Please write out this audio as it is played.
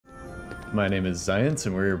My name is Zions,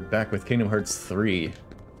 and we're back with Kingdom Hearts 3.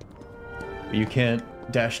 You can't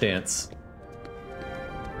dash dance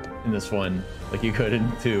in this one like you could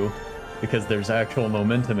in 2, because there's actual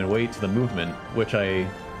momentum and weight to the movement, which I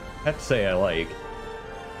have to say I like.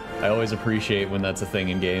 I always appreciate when that's a thing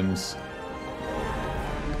in games.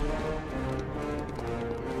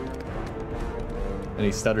 And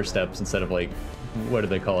he stutter steps instead of, like, what do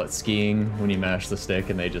they call it, skiing, when you mash the stick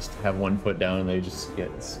and they just have one foot down and they just get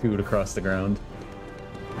scooted across the ground.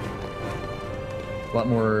 A lot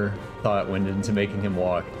more thought went into making him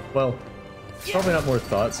walk. Well, probably not more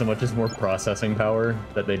thought so much as more processing power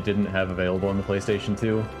that they didn't have available on the PlayStation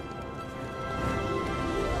 2.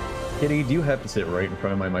 Kitty, do you have to sit right in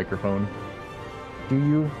front of my microphone? Do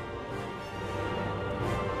you?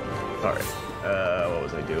 Alright, what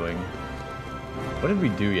was I doing? What did we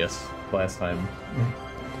do last time?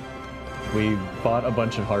 We bought a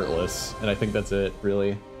bunch of Heartless, and I think that's it,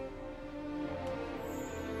 really.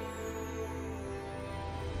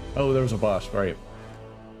 Oh, there was a boss, right.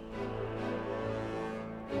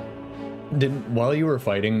 While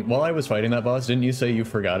I was fighting that boss, didn't you say you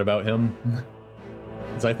forgot about him?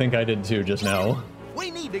 Because I think I did too just now.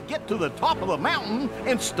 We need to get to the top of the mountain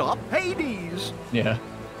and stop Hades. Yeah.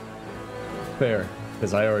 Fair,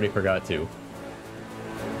 because I already forgot to.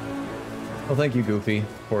 Well, thank you, Goofy,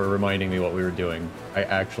 for reminding me what we were doing. I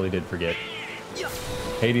actually did forget.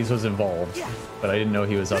 Hades was involved, but I didn't know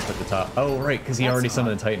he was up at the top. Oh, right, because he already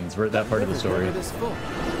summoned the Titans. We're at that part of the story.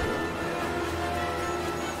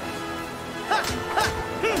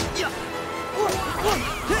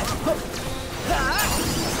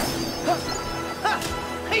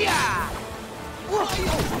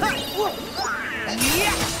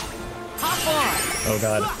 Oh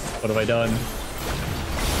god, what have I done?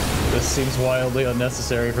 This seems wildly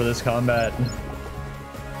unnecessary for this combat.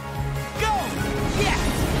 Go! Yeah!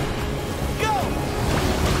 Go!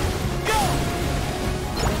 Go!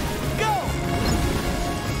 Go!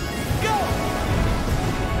 Go!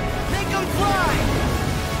 Make them fly!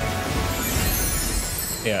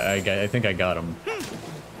 Yeah, I think I got him.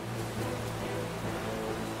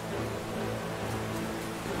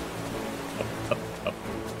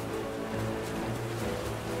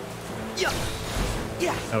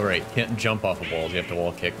 Oh right, can't jump off of walls, you have to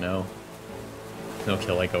wall kick now. No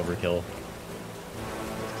kill like overkill.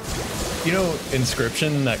 You know,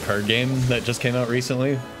 Inscription, that card game that just came out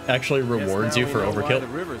recently, actually rewards you for overkill.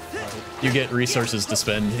 You get resources to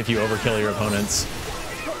spend if you overkill your opponents.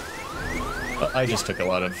 I just took a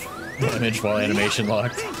lot of damage while animation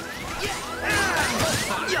locked.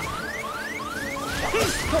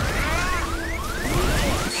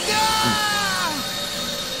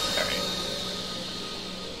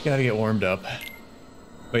 Gotta get warmed up.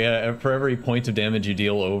 But yeah, for every point of damage you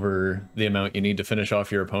deal over the amount you need to finish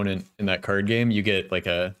off your opponent in that card game, you get like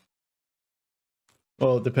a...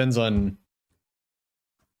 Well, it depends on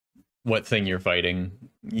what thing you're fighting.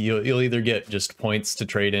 You'll either get just points to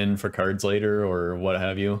trade in for cards later, or what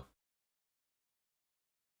have you.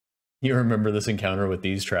 You remember this encounter with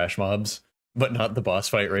these trash mobs, but not the boss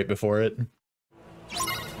fight right before it?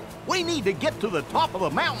 We need to get to the top of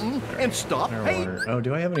the mountain and stop Hades. Oh,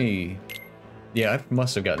 do I have any... Yeah, I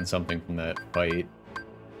must have gotten something from that fight.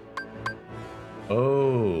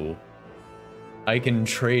 Oh. I can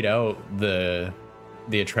trade out the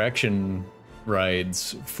attraction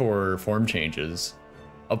rides for form changes.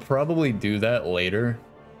 I'll probably do that later.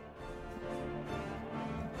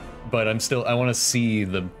 But I want to see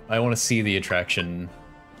the attraction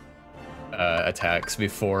attacks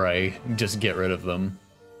before I just get rid of them.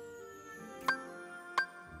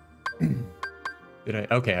 Did I?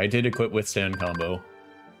 Okay, I did equip Withstand combo.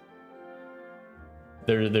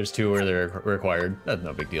 There's two where they're required. That's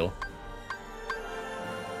no big deal.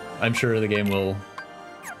 I'm sure the game will,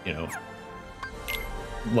 you know,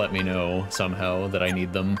 let me know somehow that I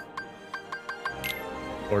need them.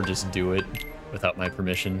 Or just do it without my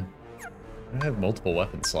permission. I have multiple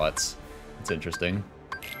weapon slots. That's interesting.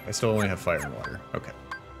 I still only have fire and water. Okay.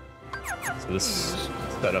 So this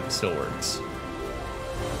setup still works.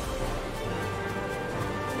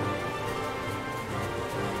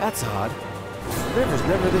 That's odd. The river's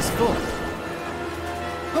never this full.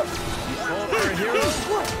 You call for a hero?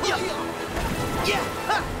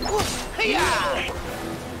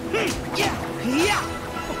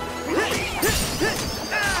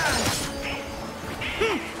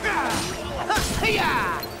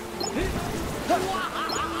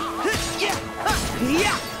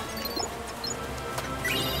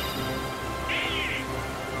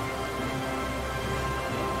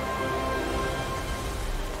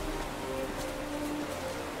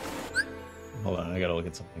 Hold on, I gotta look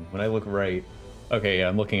at something. When I look right... Okay, yeah,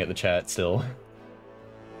 I'm looking at the chat still.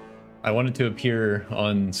 I want it to appear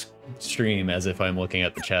on stream as if I'm looking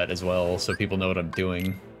at the chat as well, so people know what I'm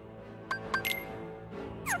doing.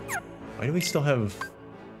 Why do we still have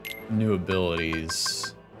new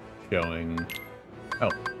abilities showing?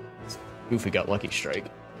 Oh, Goofy got Lucky Strike.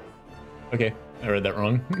 Okay, I read that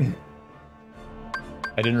wrong.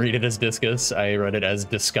 I didn't read it as Discus, I read it as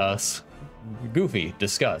Discuss. Goofy,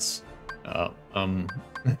 Discuss.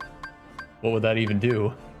 What would that even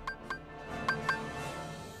do?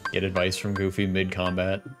 Get advice from Goofy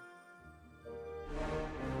mid-combat.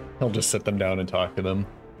 He'll just sit them down and talk to them.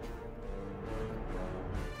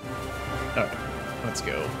 Alright, let's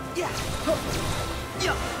go.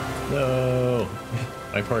 No!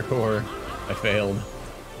 My parkour. I failed.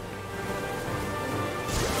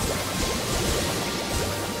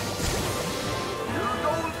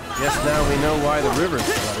 Guess now we know why the river's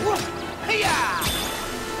flooded.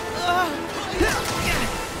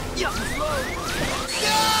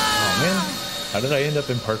 Oh man, how did I end up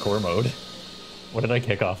in parkour mode? What did I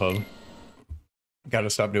kick off of? Gotta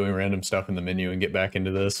stop doing random stuff in the menu and get back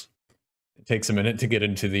into this. It takes a minute to get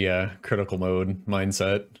into the critical mode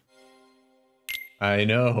mindset. I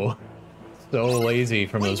know. So lazy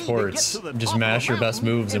from those ports. Just mash your best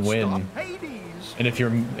moves and win. And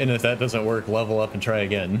if that doesn't work, level up and try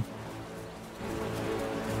again.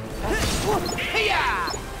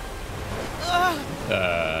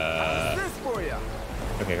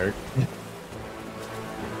 Okay, hurt.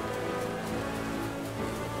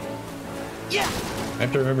 I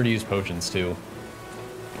have to remember to use potions too.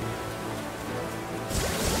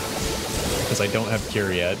 Because I don't have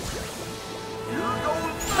cure yet.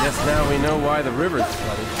 Guess now we know why the river's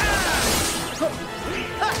flooded.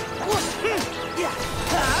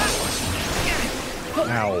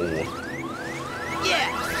 Ow.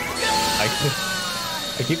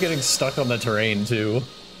 I keep getting stuck on the terrain too.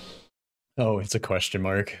 Oh, it's a question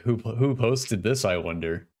mark. Who posted this, I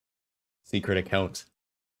wonder? Secret account.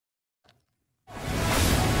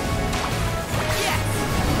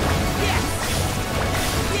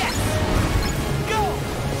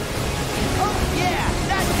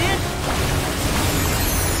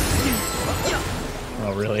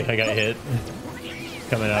 Oh, really? I got hit?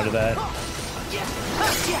 Coming out of that?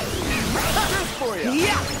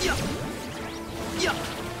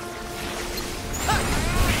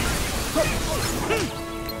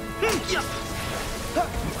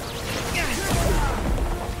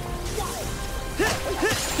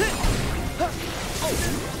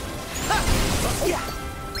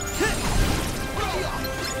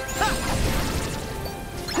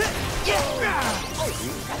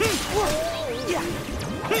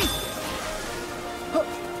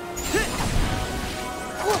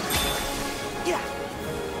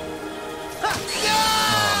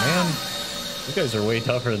 Oh man, you guys are way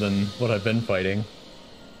tougher than what I've been fighting.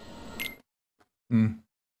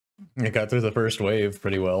 I got through the first wave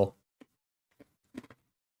pretty well.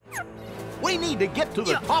 We need to get to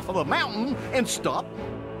the top of the mountain and stop.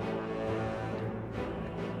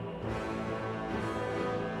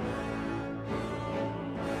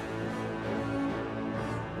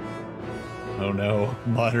 Oh no,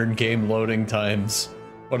 modern game loading times.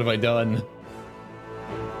 What have I done?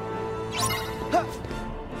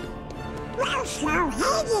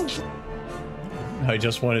 I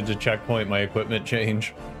just wanted to checkpoint my equipment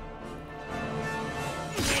change.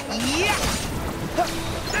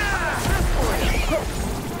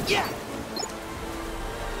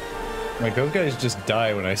 Like, those guys just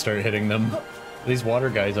die when I start hitting them. These water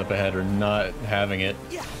guys up ahead are not having it.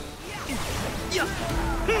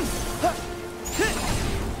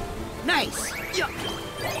 Nice.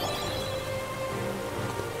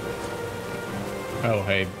 Oh,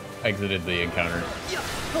 hey, exited the encounter.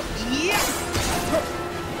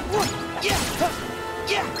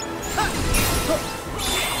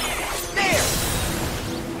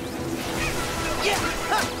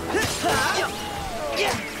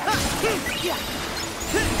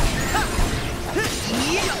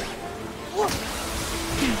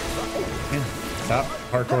 Stop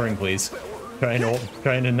parkouring, please.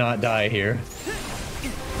 Trying to not die here.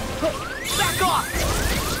 Back off.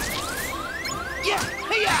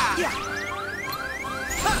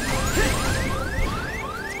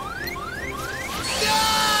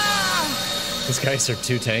 These guys are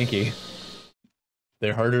too tanky.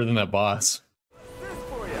 They're harder than that boss.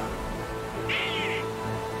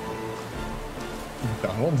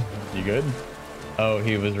 Donald, you good? Oh,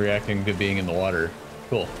 he was reacting to being in the water.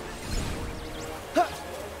 Cool.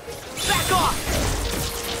 Back off.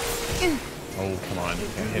 Oh, come on.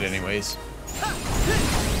 Can't hit anyways.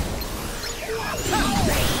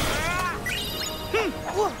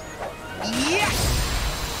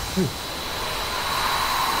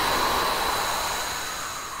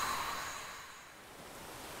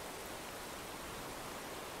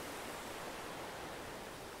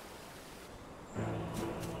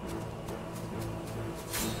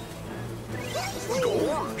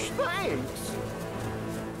 Gosh, thanks.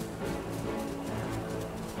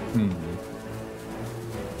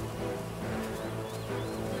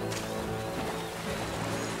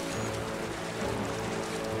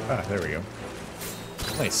 Ah, there we go.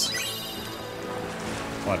 Nice.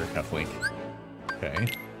 Water cufflink. Okay.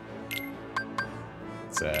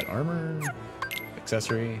 What's that? Armor?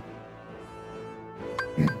 Accessory?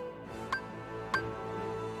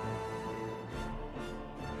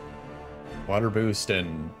 Water boost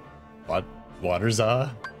and water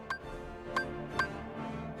za?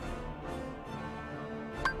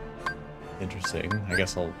 Interesting. I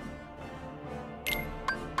guess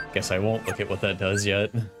I won't look at what that does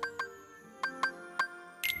yet.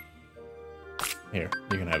 Here,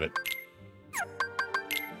 you can have it.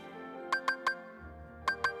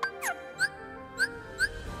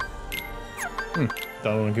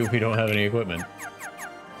 Donald and Goofy don't have any equipment.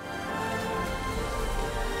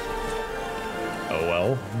 Oh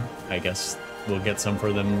well, I guess we'll get some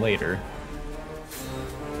for them later.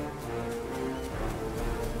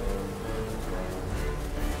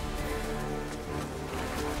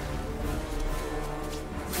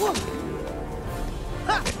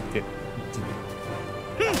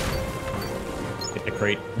 Get the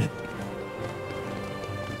crate.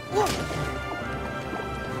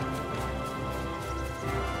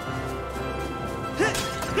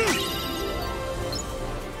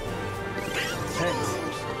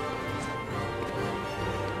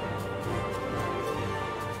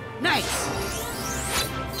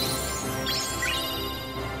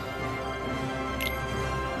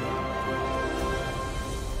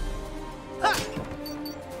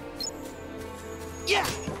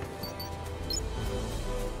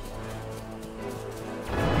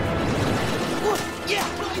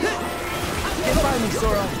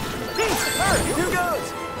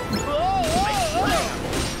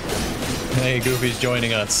 Hey, Goofy's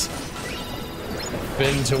joining us.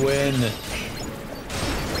 Spin to win.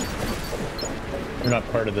 You're not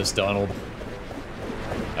part of this, Donald.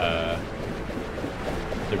 They're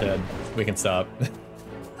dead. We can stop.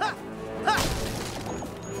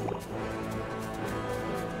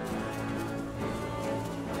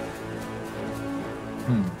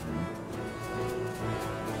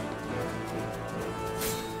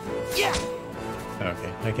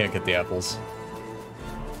 Okay, I can't get the apples.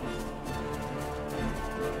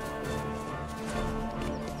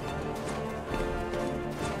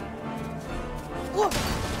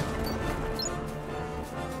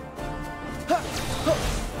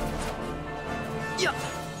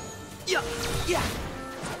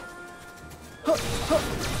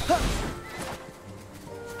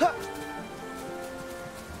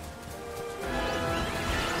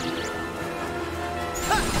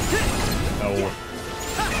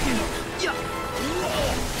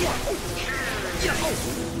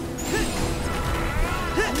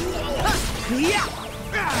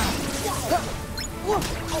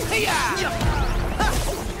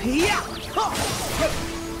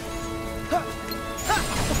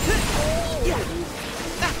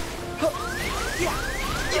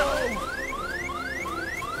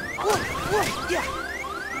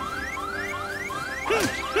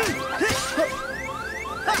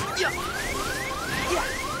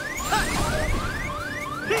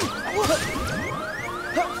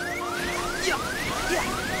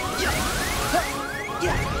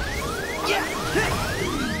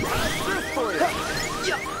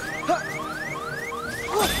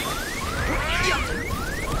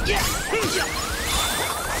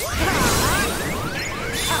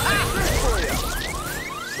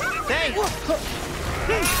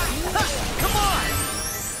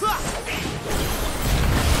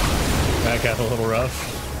 That got a little rough.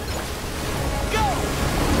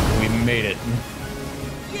 We made it.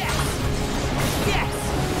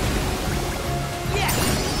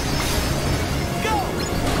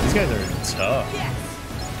 These guys are tough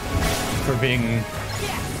for being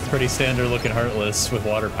pretty standard looking Heartless with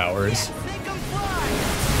water powers.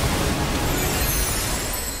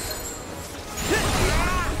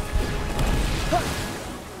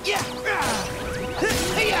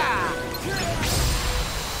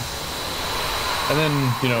 And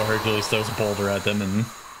then, you know, Hercules throws a boulder at them and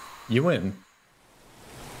you win.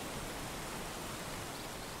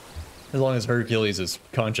 As long as Hercules is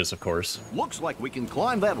conscious, of course. Looks like we can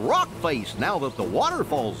climb that rock face now that the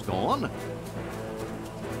waterfall's gone.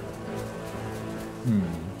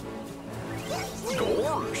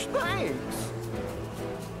 Gosh, thanks.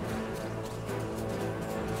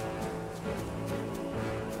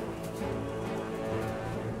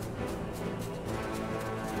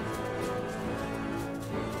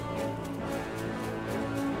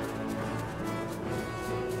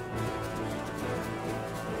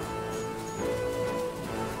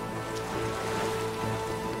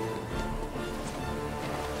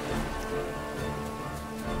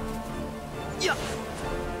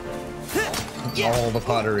 All the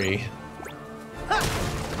pottery.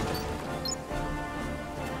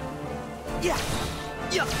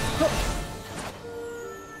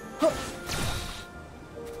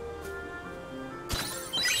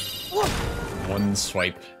 One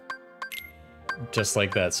swipe. Just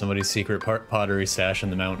like that, somebody's secret pottery stash in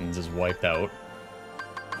the mountains is wiped out.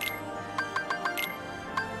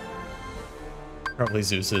 Probably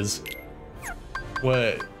Zeus's.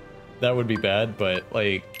 What? That would be bad, but,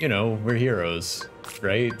 like, you know, we're heroes,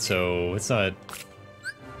 right? So it's not...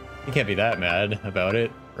 You can't be that mad about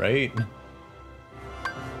it, right?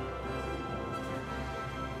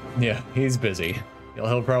 Yeah, he's busy.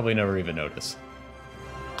 He'll probably never even notice.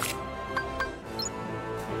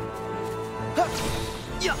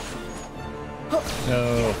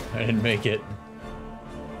 No, I didn't make it.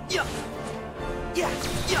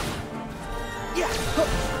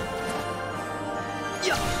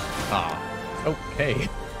 Ah, okay.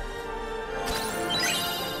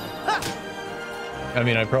 I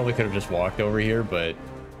mean, I probably could have just walked over here, but...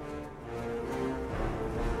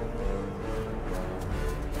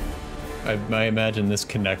 I imagine this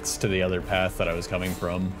connects to the other path that I was coming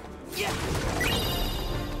from.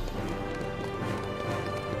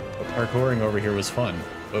 But parkouring over here was fun.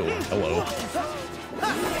 Oh, hello.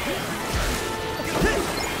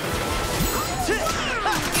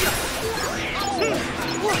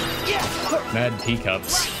 Mad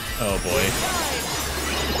teacups. Oh boy.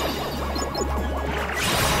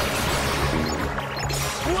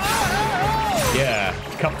 Yeah,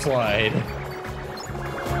 cup slide.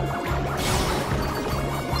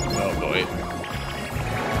 Oh boy.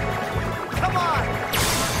 Come on!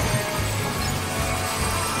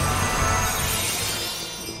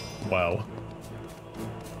 Wow.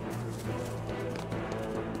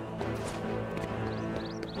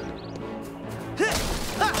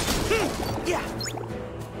 Yeah.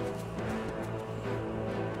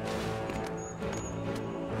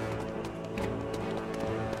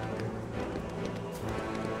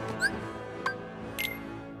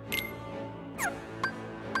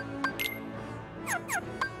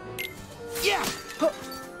 Yeah.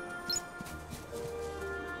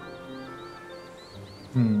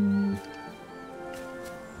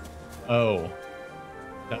 Oh.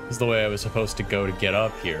 That was the way I was supposed to go to get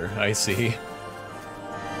up here. I see.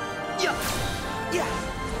 Yeah. Yeah.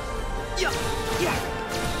 Yeah. Yeah.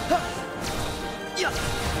 Huh. Yeah.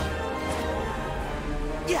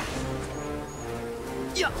 Yeah.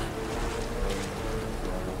 Yeah.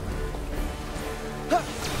 Huh.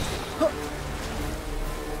 Huh.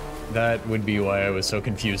 That would be why I was so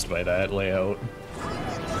confused by that layout.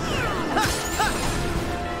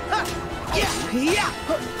 Yeah. Yeah.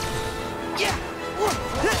 Yeah.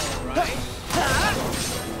 Right.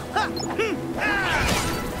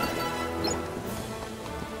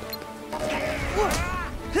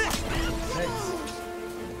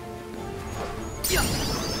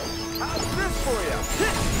 How's this for you?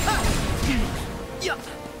 Yeah.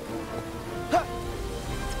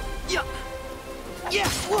 Yeah.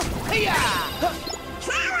 Yeah. Yeah.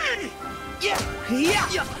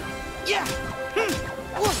 Yeah. Yeah.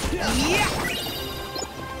 Yeah.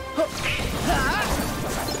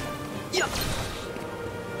 Yeah.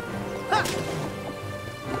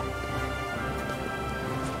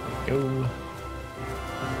 Go.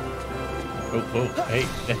 Oh, oh, hey.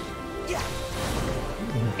 Yeah.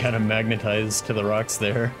 Kind of magnetized to the rocks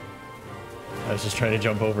there. I was just trying to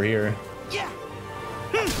jump over here. Yeah.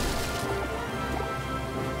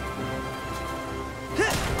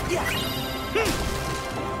 Yeah.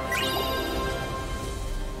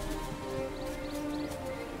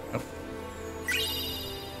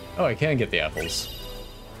 Oh, I can get the apples.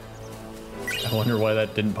 I wonder why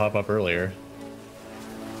that didn't pop up earlier.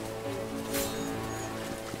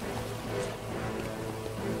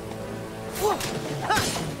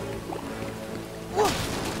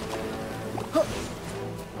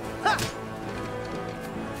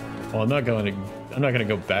 Well, I'm not gonna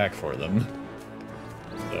go back for them.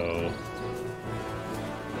 So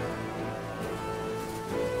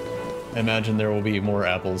I imagine there will be more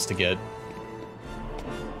apples to get.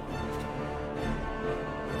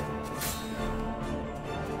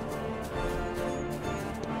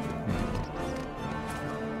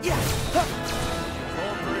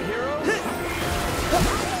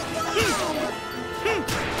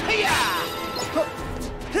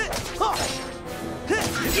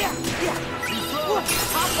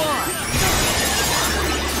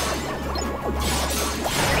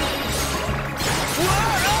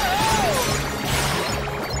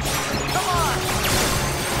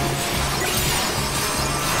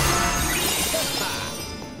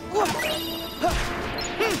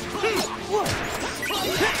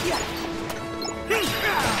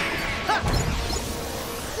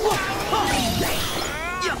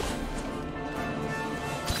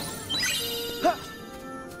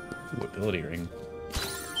 Ability ring.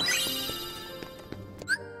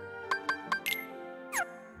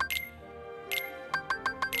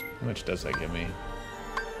 How much does that give me?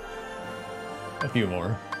 A few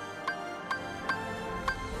more.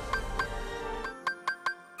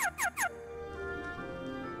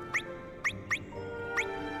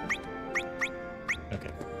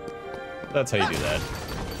 Okay. That's how you do that.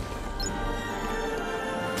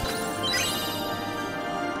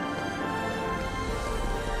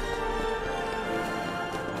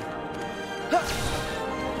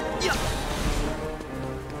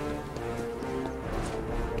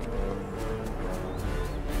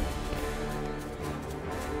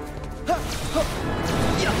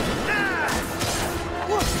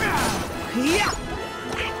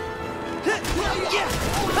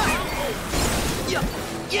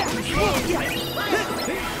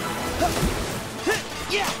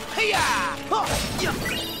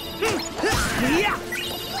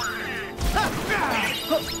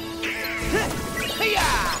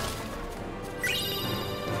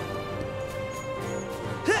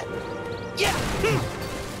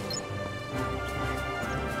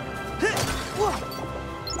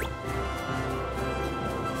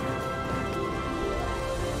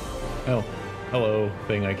 Oh, hello,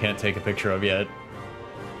 thing I can't take a picture of yet.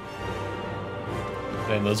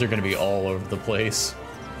 And those are going to be all over the place.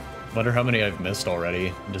 Wonder how many I've missed already.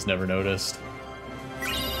 I just never noticed.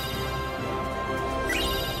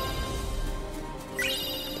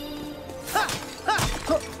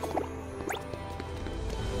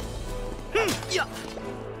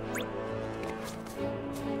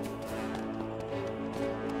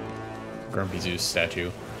 Grumpy Zeus statue.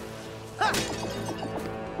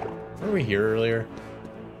 Were we here earlier?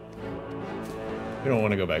 We don't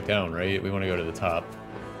want to go back down, right? We want to go to the top.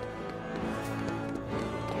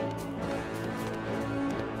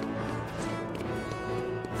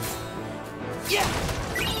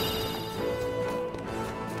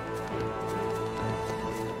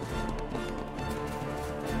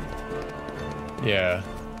 Yeah.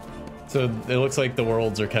 So it looks like the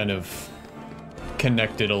worlds are kind of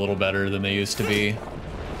connected a little better than they used to be.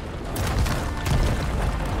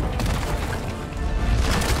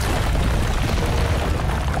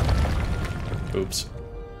 Oops.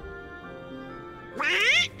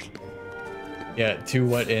 Yeah, to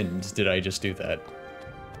what end did I just do that?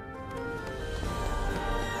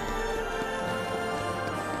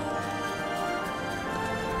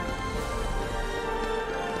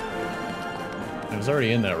 I was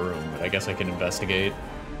already in that room, but I guess I can investigate.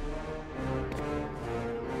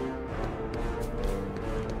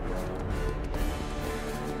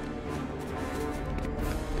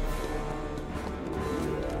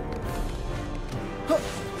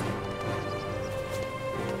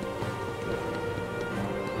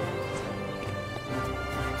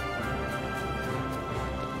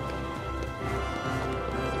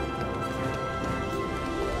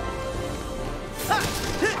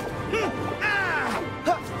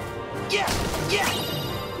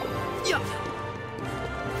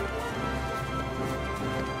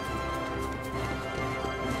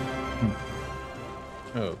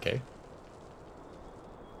 Okay.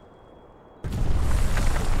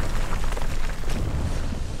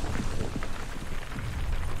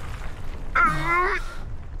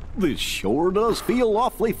 This sure does feel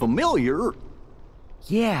awfully familiar.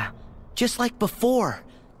 Yeah, just like before.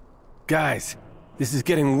 Guys, this is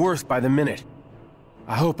getting worse by the minute.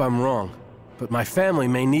 I hope I'm wrong, but my family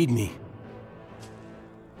may need me.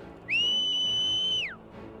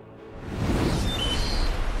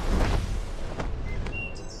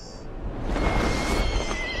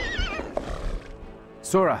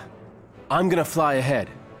 Sora, I'm gonna fly ahead.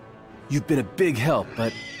 You've been a big help,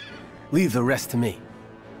 but leave the rest to me.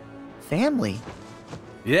 Family?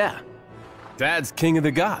 Yeah. Dad's king of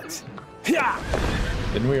the gods. Yeah.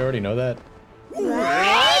 Didn't we already know that?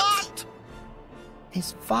 What?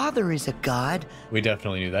 His father is a god, We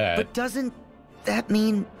definitely knew that. but doesn't that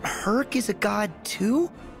mean Herc is a god too?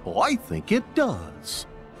 Oh, I think it does.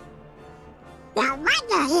 No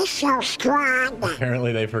wonder he's so strong.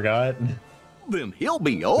 Apparently they forgot. Then he'll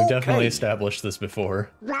be okay. We definitely established this before.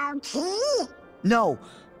 Won't he? No,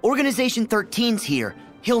 Organization 13's here.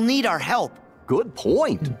 He'll need our help. Good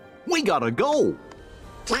point. We gotta go.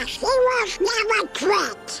 Just he was never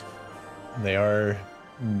quit. They are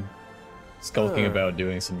skulking Huh. about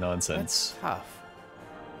doing some nonsense. That's tough.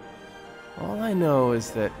 All I know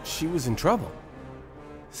is that she was in trouble.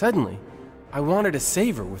 Suddenly, I wanted to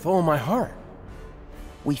save her with all my heart.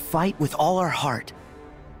 We fight with all our heart.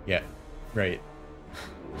 Yeah, right.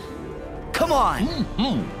 Come on!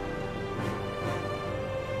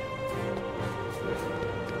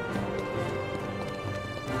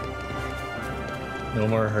 No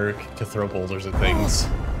more Herc to throw boulders at things.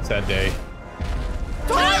 Sad day.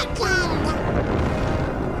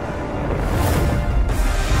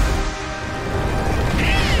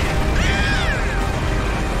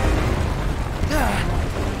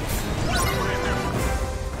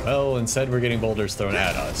 Well, instead we're getting boulders thrown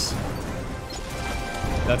at us.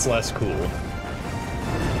 That's less cool.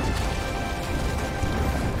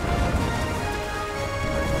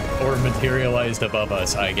 Or materialized above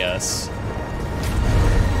us, I guess.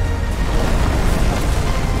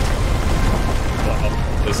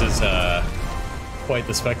 Wow, this is quite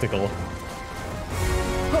the spectacle.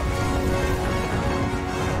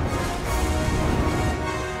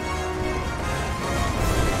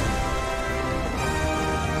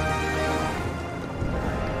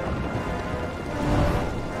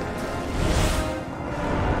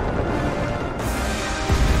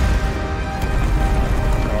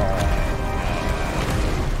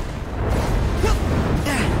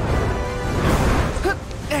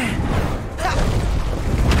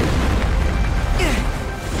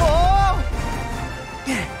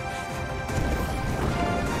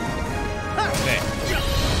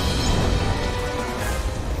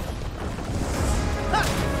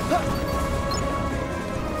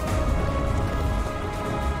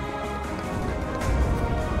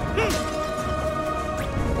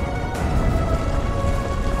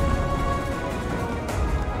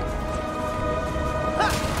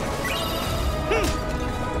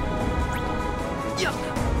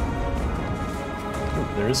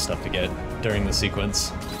 There is stuff to get during the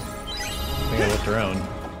sequence. I think I looked around.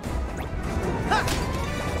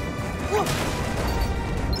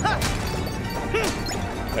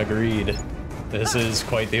 Agreed. This is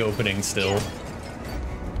quite the opening still.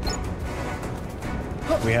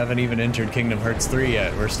 We haven't even entered Kingdom Hearts 3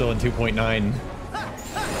 yet. We're still in 2.9.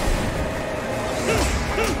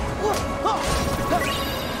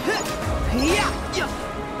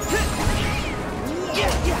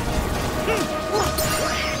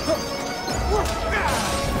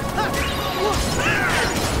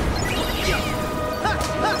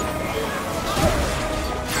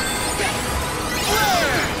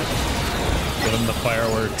 Give him the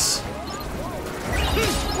fireworks.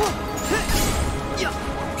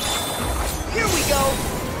 Here we go!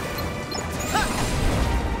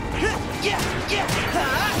 Get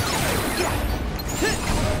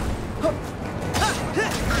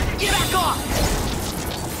back off!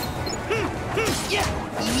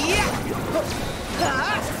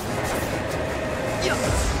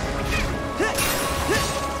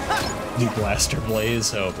 New blaster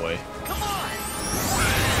blaze. Oh boy.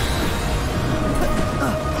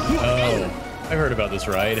 Oh, I've heard about this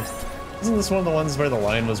ride. Isn't this one of the ones where the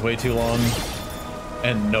line was way too long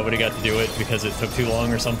and nobody got to do it because it took too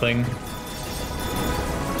long or something?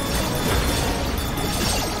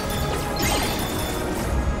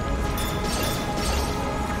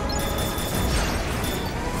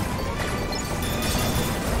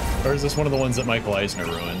 Or is this one of the ones that Michael Eisner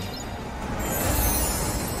ruined?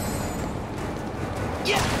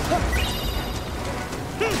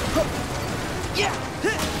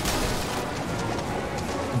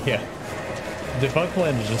 Yeah. Defunct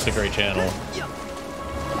Land is just a great channel.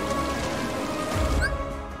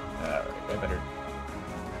 Alright, I better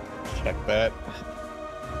check that.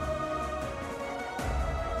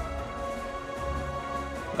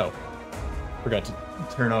 Oh. Forgot to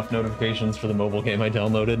turn off notifications for the mobile game I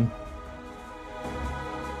downloaded.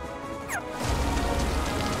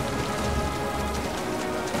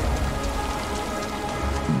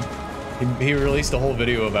 He released a whole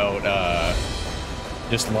video about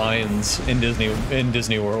just lions in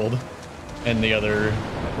Disney World and the other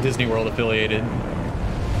Disney World affiliated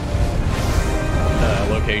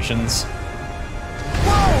locations.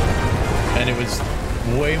 Whoa! And it was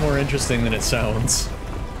way more interesting than it sounds.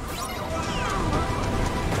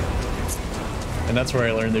 And that's where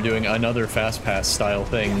I learned they're doing another fast pass style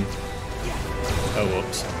thing. Oh,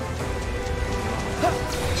 whoops.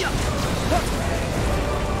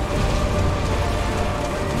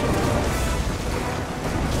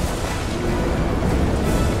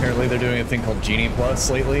 Apparently they're doing a thing called Genie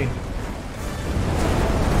Plus lately.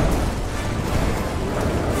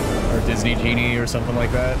 Or Disney Genie or something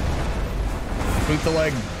like that. Tweak the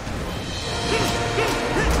leg.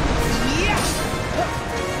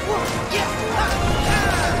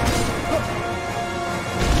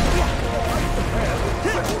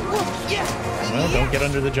 Well, don't get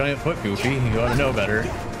under the giant foot, Goofy. You ought to know better.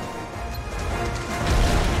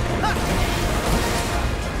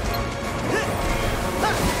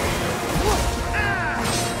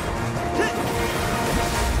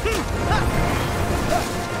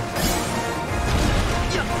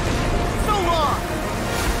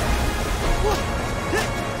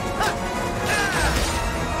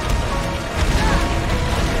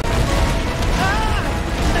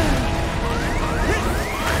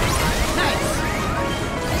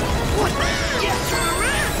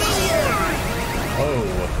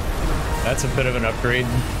 That's a bit of an upgrade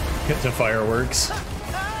to fireworks.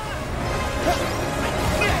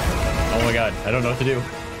 Oh my god, I don't know what to do.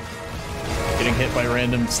 Getting hit by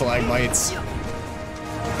random stalagmites.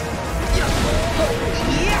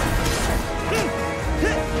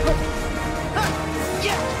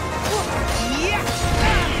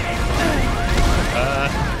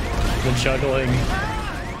 The juggling.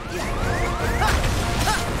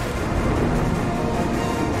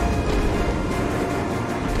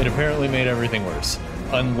 It apparently made everything worse.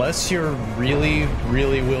 Unless you're really,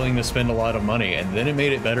 really willing to spend a lot of money, and then it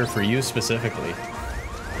made it better for you specifically.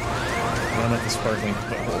 One of the sparkling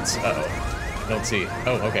footholds. Uh-oh. Don't see.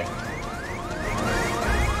 Oh, okay.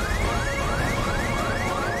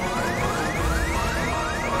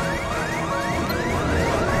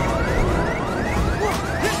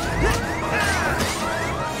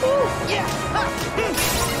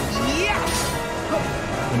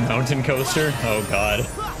 The mountain coaster? Oh god.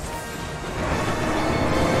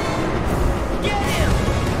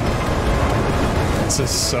 This is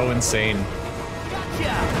so insane.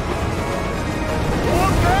 Gotcha!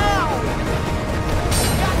 Look out!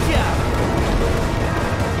 Gotcha!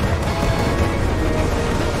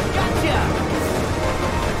 Gotcha!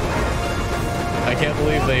 I can't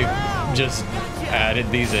believe they just added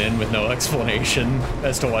these in with no explanation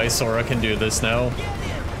as to why Sora can do this now.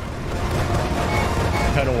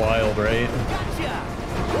 Kind of wild, right? Gotcha!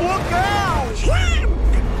 Look out!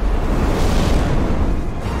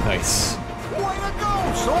 Nice. Way to go,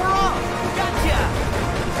 Sora! Gotcha!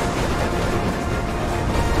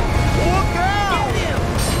 Look out! Get him!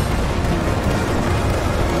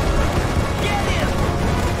 Get him!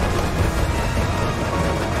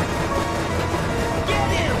 Get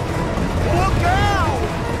him! Look out!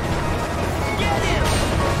 Get him!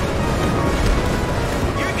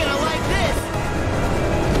 You're gonna like this!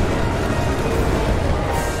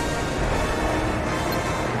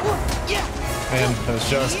 Man, that was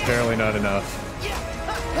just barely not enough.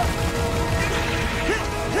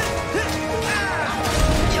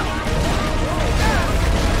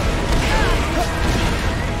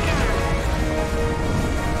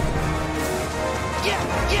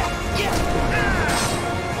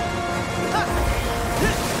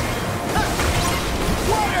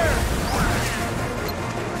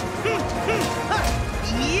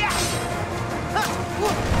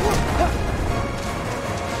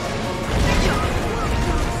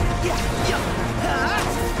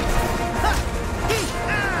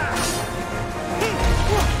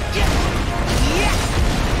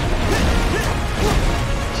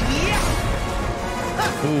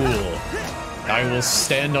 Cool. I will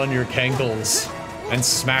stand on your cankles and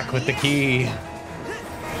smack with the key.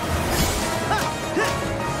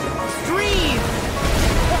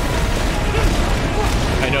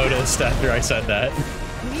 I noticed after I said that. I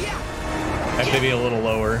have to be a little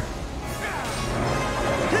lower.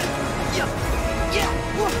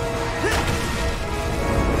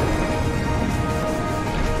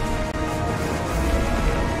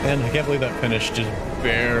 And I can't believe that finish just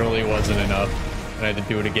barely wasn't enough. And I had to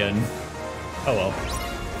do it again. Oh well.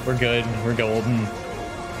 We're good. We're golden.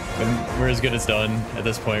 And we're as good as done at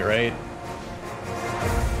this point, right?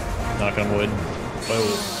 Knock on wood. Whoa.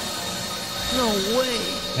 No way!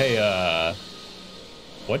 Hey,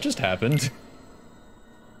 what just happened?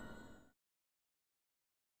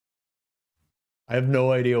 I have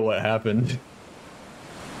no idea what happened.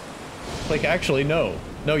 Like, actually, no.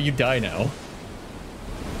 No, you die now.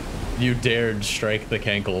 You dared strike the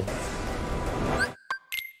cankle.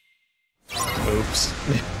 Oops.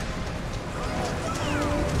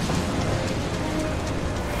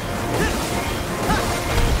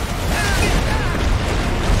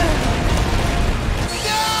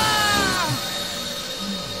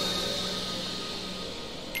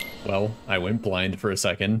 Well, I went blind for a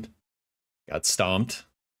second. Got stomped.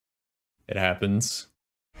 It happens.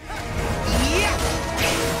 Yeah.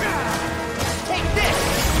 Take this.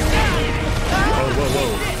 Whoa, whoa,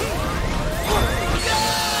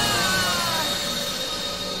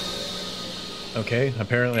 whoa. Okay,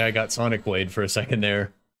 apparently I got Sonic Blade for a second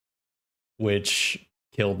there, which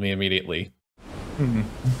killed me immediately.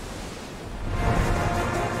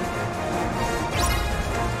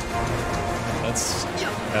 Let's,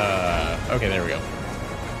 okay, there we go.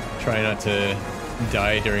 Try not to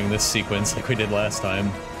die during this sequence like we did last time.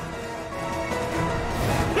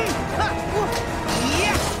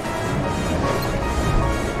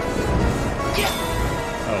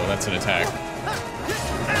 Oh, that's an attack.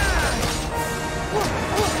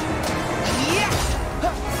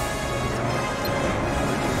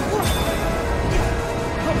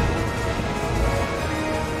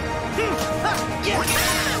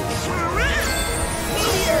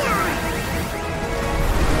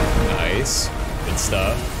 Nice. Good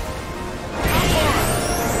stuff.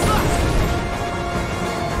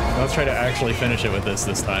 Let's try to actually finish it with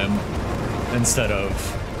this time, instead of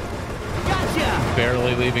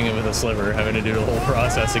barely leaving it with a sliver, having to do the whole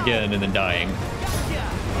process again and then dying.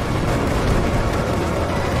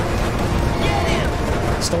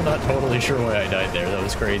 Still not totally sure why I died there. That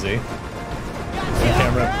was crazy. The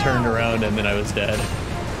camera turned around and then I was dead.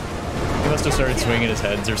 He must have started swinging his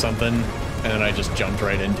heads or something, and then I just jumped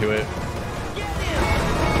right into it.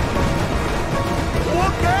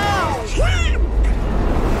 Look out! Way to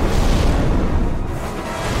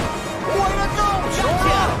go,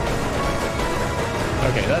 Sora!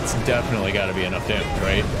 Okay, that's definitely got to be enough damage,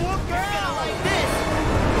 right? Look out! Like this.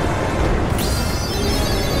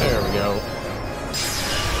 There we go.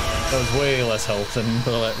 That was way less health than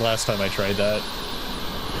the last time I tried that.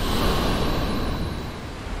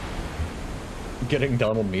 Getting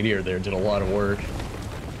Donald Meteor there did a lot of work.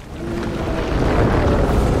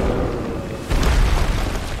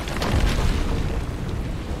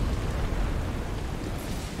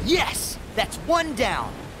 Yes! That's one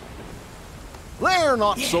down! They're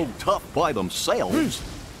not so tough by themselves.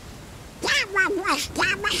 That one was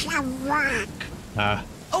dumb as a rock. Ah,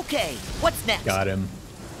 Okay, what's next? got him.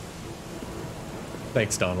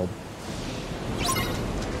 Thanks, Donald.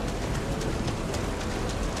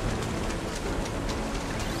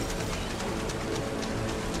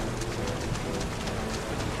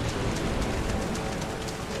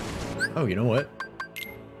 Oh, you know what?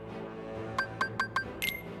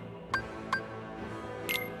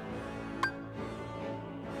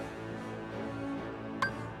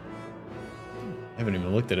 I haven't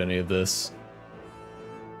even looked at any of this.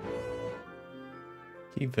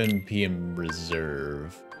 Keep in PM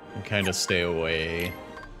reserve and kind of stay away.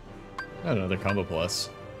 Another combo plus.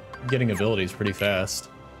 Getting abilities pretty fast.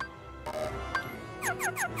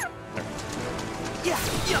 Yeah,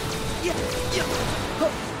 yeah, yeah, yeah.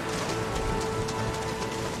 Huh.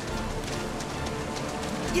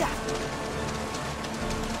 Yeah.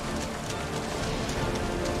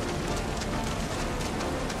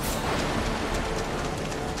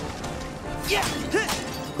 Yeah.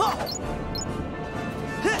 Huh.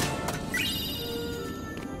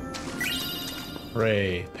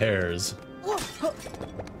 Hooray, pairs.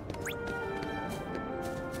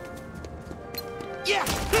 Yeah.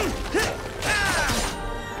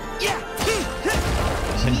 Yeah.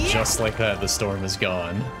 And just like that, the storm is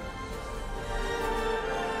gone.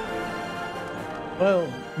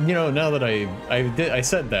 Well, you know, now that I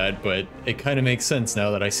said that, but it kind of makes sense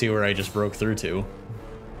now that I see where I just broke through to.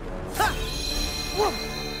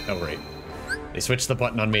 Oh, right. They switched the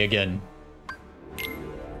button on me again.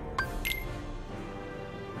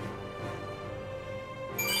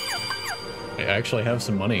 I actually have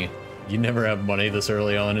some money. You never have money this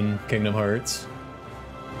early on in Kingdom Hearts.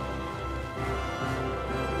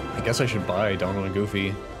 I guess I should buy Donald and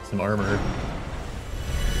Goofy some armor.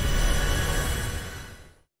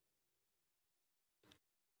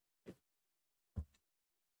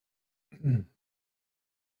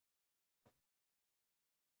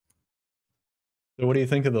 So what do you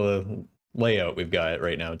think of the layout we've got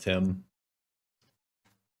right now, Tim?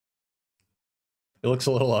 It looks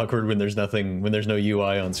a little awkward when there's nothing, when there's no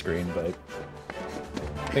UI on screen, but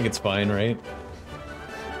I think it's fine, right?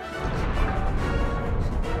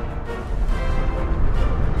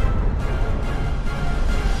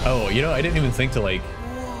 Oh, you know, I didn't even think to, like,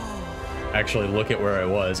 actually look at where I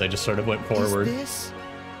was. I just sort of went forward. Is this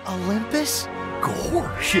Olympus?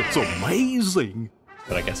 Gosh, it's amazing.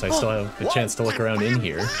 But I guess I still have a chance to look around in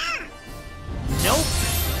here. Nope.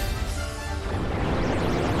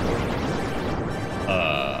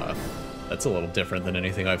 That's a little different than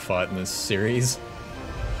anything I've fought in this series.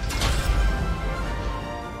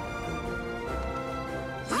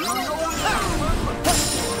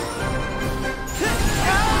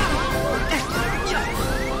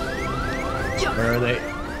 Where are they?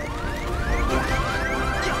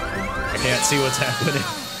 I can't see what's happening.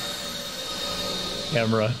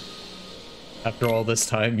 Camera. After all this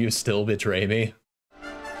time, you still betray me.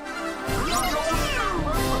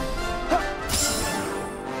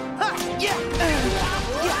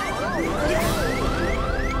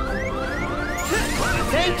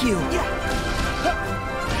 Thank you.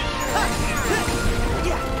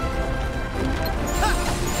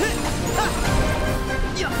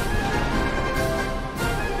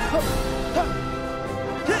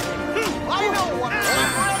 I know what.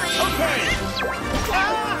 Okay.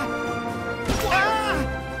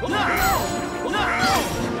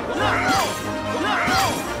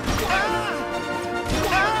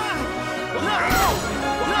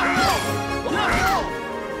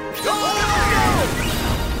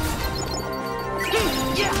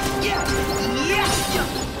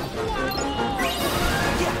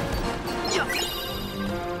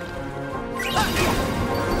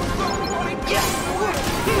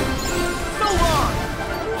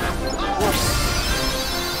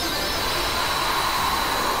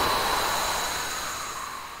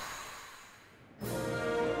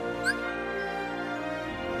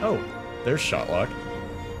 Oh, there's Shotlock.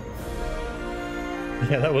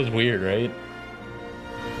 Yeah, that was weird, right?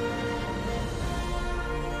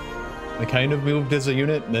 They kind of moved as a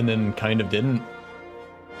unit, and then kind of didn't.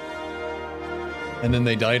 And then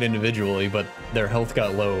they died individually, but their health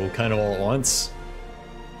got low kind of all at once.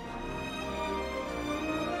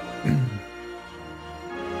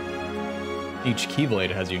 Each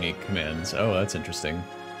Keyblade has unique commands. Oh, that's interesting.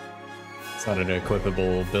 It's not an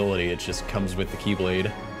equipable ability, it just comes with the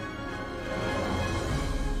Keyblade.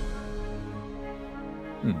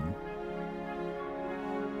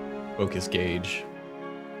 Focus gauge.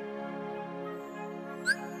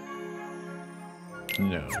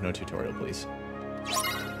 No, no tutorial, please.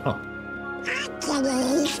 Huh.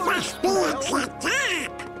 Actually, he must be at the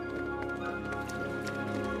top.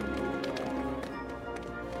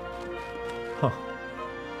 Huh.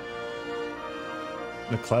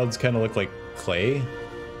 The clouds kind of look like clay.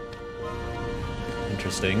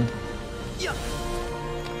 Interesting. Yeah.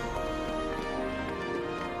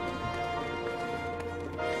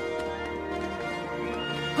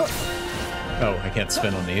 Oh, I can't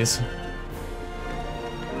spin on these.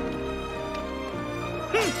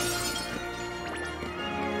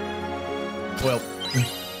 Well,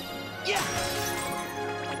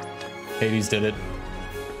 Hades did it.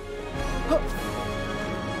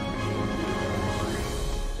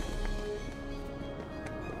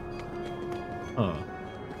 Huh.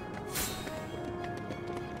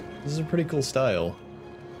 This is a pretty cool style.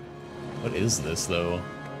 What is this, though?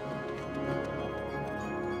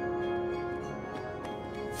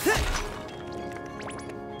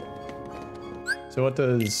 So what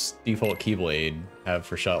does default Keyblade have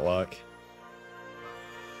for Shotlock?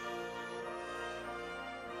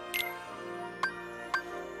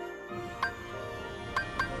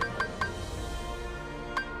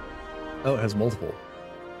 Oh, it has multiple.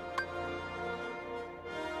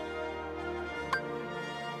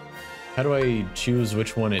 How do I choose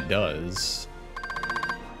which one it does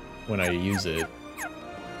when I use it?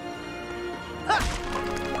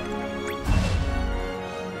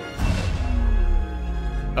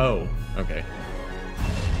 Oh, okay.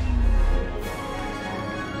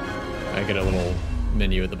 I get a little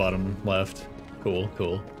menu at the bottom left. Cool,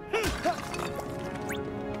 cool. It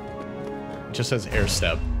just says air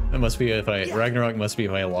step. It must be if I... Ragnarok must be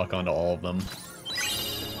if I lock onto all of them.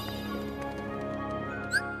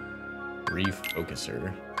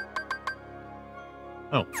 Refocuser.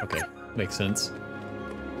 Oh, okay. Makes sense.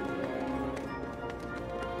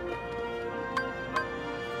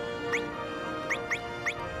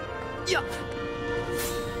 Yeah.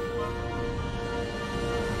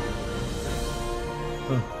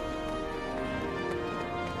 Huh.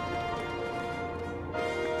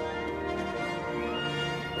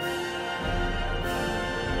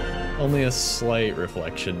 Only a slight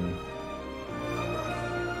reflection,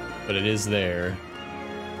 but it is there.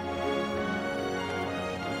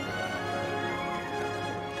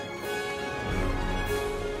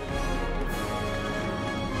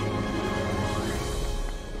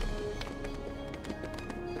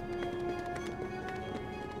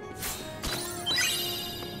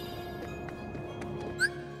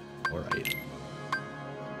 Alright.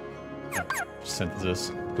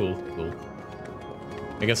 Synthesis. Cool, cool.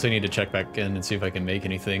 I guess I need to check back in and see if I can make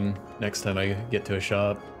anything next time I get to a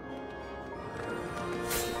shop.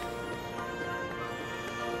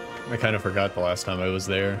 I kind of forgot the last time I was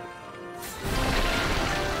there.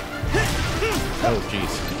 Oh, jeez.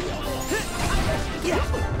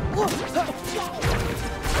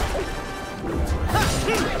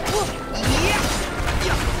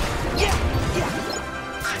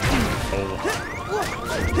 Oh.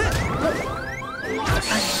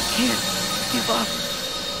 I can't give up.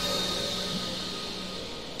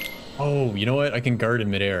 Oh, you know what? I can guard in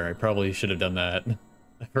midair. I probably should have done that.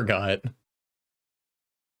 I forgot.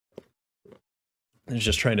 I was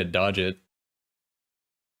just trying to dodge it.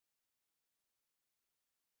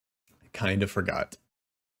 I kind of forgot.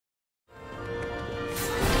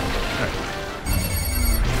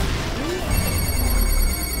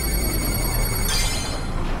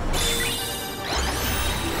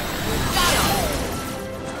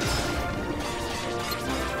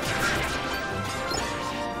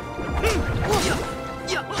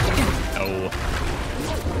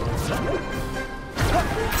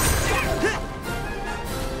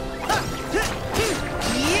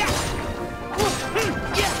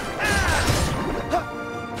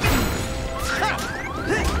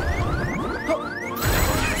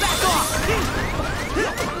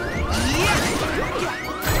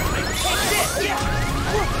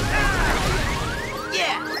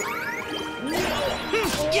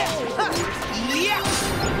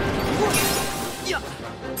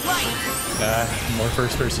 More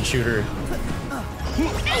first-person shooter.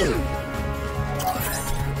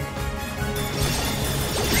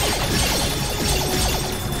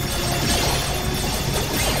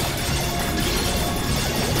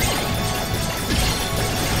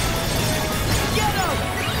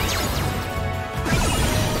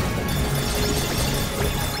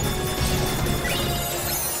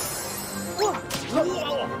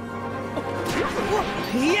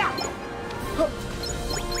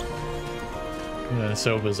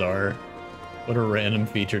 So bizarre. What a random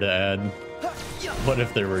feature to add. What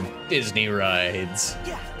if there were Disney rides?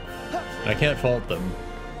 I can't fault them.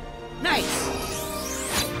 Nice.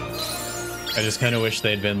 I just kind of wish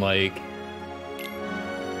they'd been like...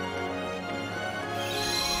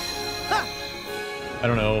 I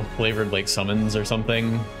don't know, flavored like summons or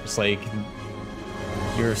something. Just like,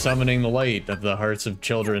 you're summoning the light of the hearts of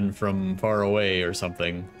children from far away or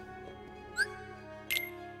something.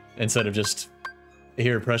 Instead of just...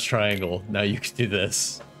 Here, press triangle. Now you can do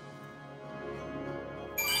this.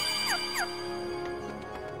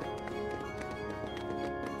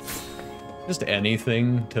 Just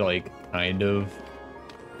anything to, like, kind of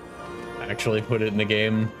actually put it in the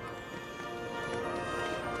game.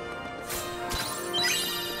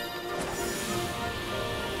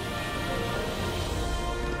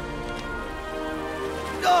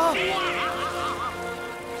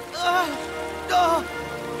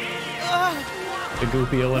 The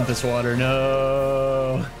goopy Olympus water,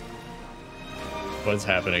 no! What's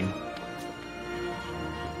happening?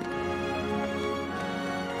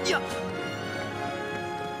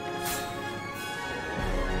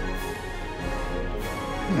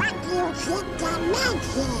 What do you think I meant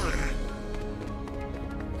here?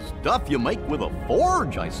 Stuff you make with a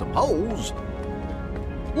forge, I suppose.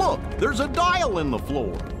 Look, there's a dial in the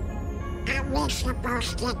floor. Are we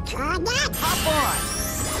supposed to turn it? Hop on!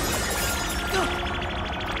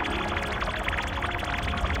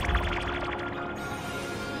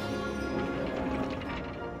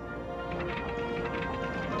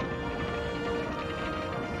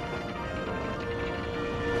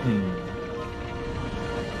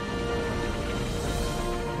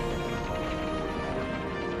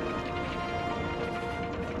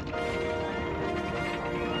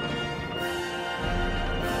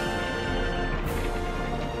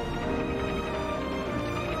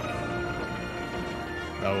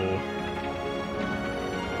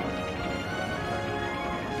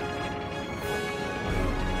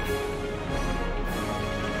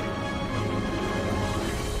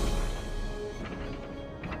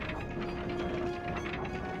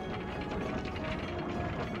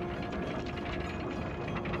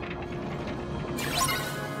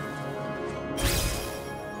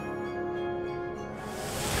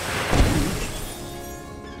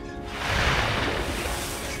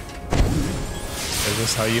 Is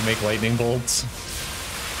this how you make lightning bolts?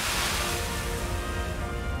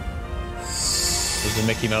 There's a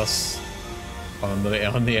Mickey Mouse on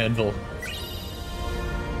the anvil.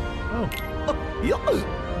 Oh.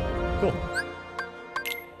 Cool.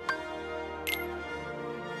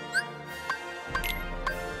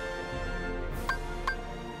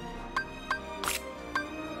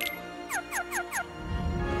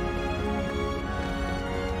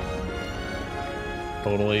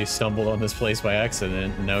 Totally stumbled on this place by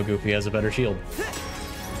accident, and now Goofy has a better shield.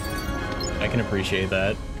 I can appreciate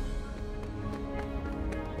that.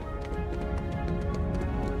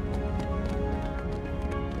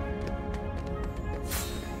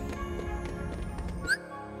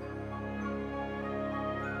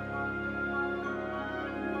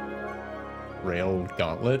 Rail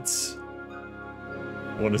gauntlets?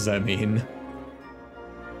 What does that mean?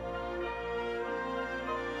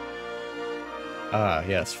 Ah,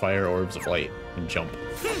 yes, fire orbs of light and jump.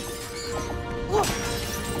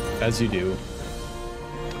 As you do.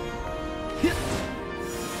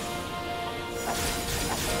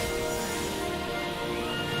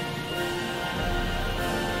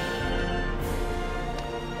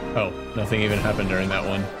 Oh, nothing even happened during that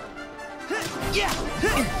one.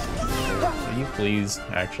 Will you please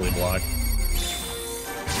actually block?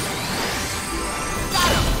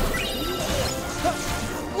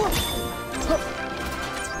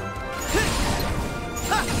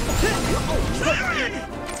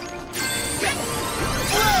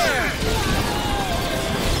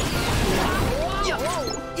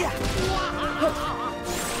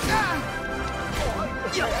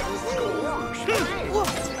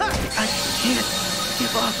 I can't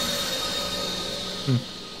give up.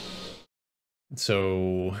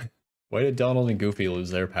 So, why did Donald and Goofy lose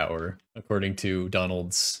their power, according to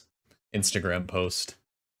Donald's Instagram post?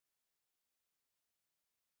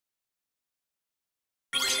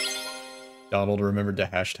 Donald remembered to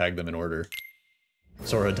hashtag them in order.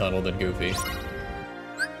 Sora, Donald, and Goofy.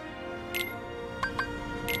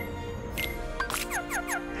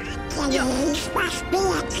 Denise must be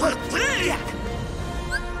a killer.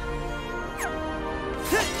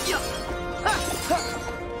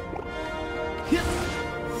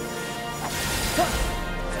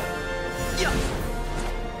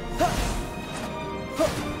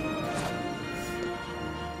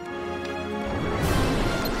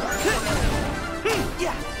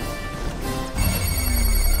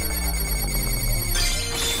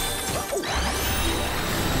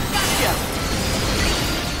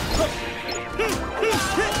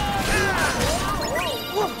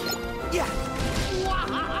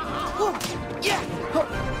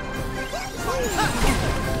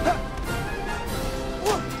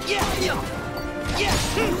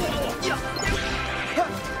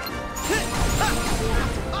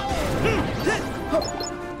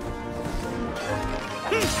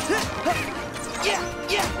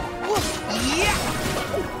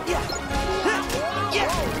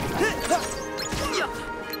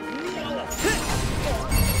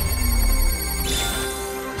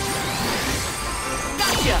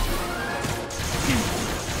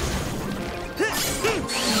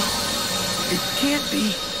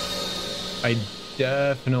 I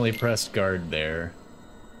definitely pressed guard there,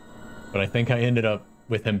 but I think I ended up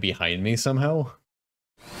with him behind me somehow.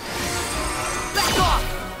 Back off!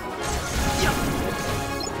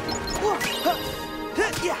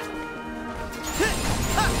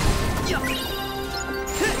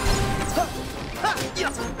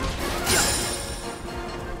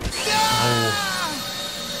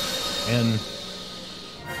 Oh. And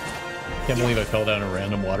can't believe I fell down a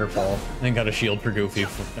random waterfall and got a shield for Goofy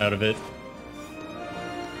out of it.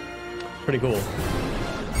 Pretty cool.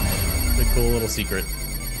 Pretty cool little secret.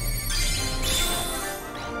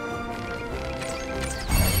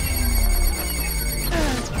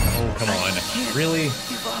 Oh, come on. Really?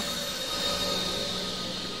 Give up.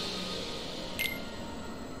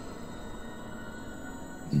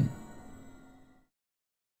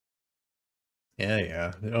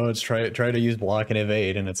 Yeah. Oh, it's try to use block and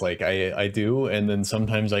evade, and it's like I do, and then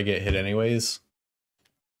sometimes I get hit anyways.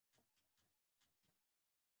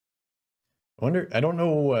 I don't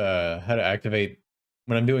know how to activate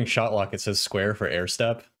when I'm doing shot lock. It says square for air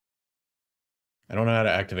step. I don't know how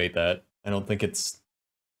to activate that. I don't know.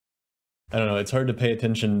 It's hard to pay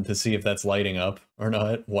attention to see if that's lighting up or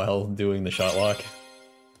not while doing the shot lock.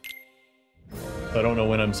 So I don't know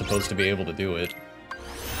when I'm supposed to be able to do it.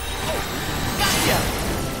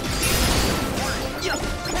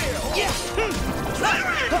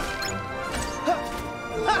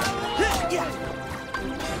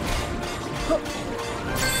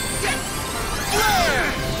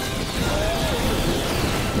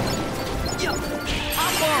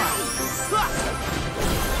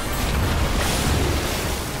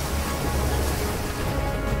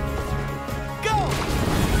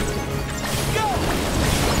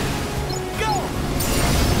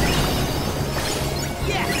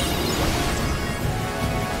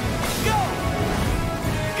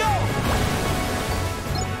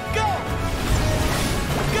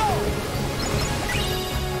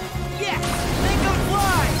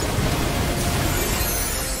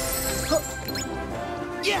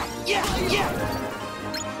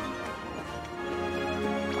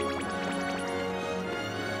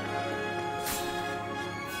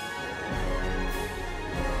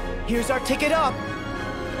 Here's our ticket up.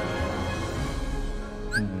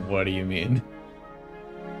 What do you mean?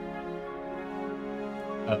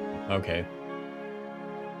 Oh, okay.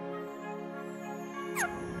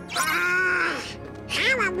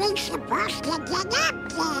 How are we supposed to get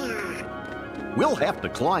up there? We'll have to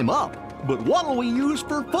climb up, but what'll we use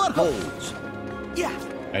for footholds? Yeah.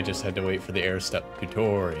 I just had to wait for the air step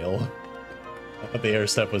tutorial. I thought the air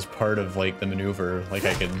step was part of, like, the maneuver, like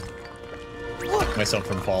I could keep myself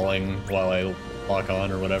from falling while I lock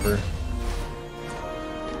on or whatever.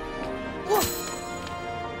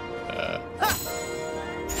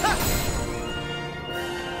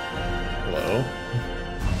 Hello?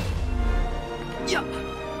 Yeah.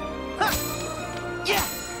 Yeah.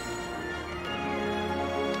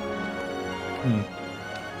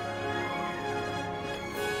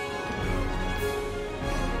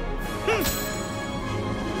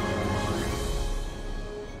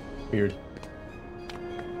 Weird.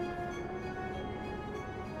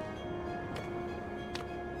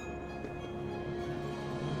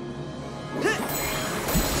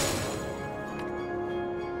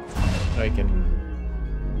 I can...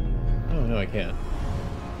 Oh, no, I can't.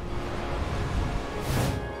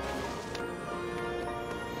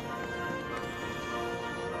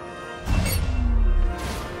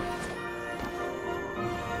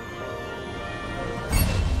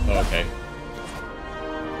 Oh, okay.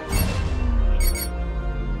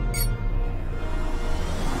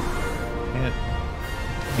 Can't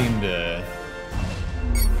seem to...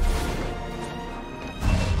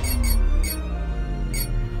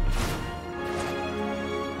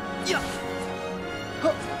 Yeah.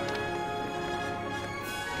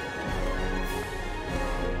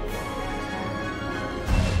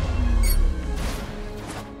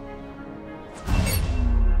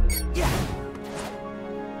 Yeah.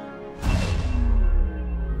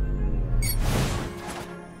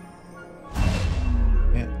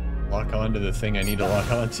 Can't lock onto the thing I need to lock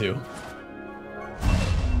onto.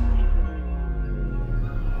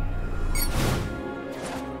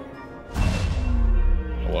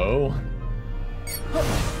 Hello?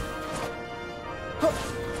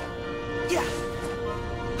 Yeah.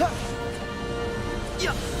 Yeah.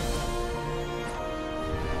 Yeah.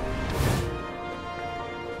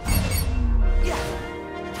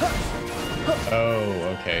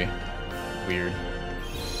 Oh, okay. Weird.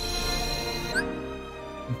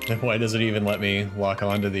 Then why does it even let me lock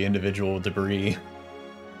onto the individual debris?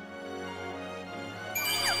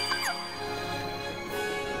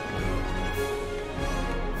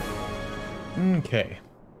 Okay.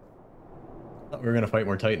 Thought we were gonna fight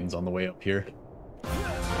more Titans on the way up here.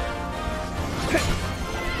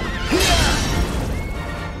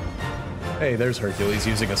 Hey, there's Hercules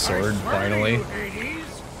using a sword, finally.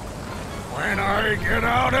 When I get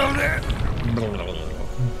out of there.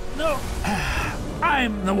 No,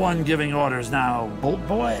 I'm the one giving orders now, bolt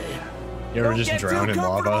boy. You ever just drown in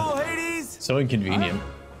lava? Hades! So inconvenient.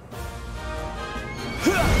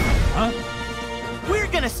 Huh? We're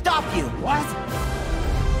gonna stop you. What?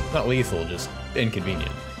 Not lethal, just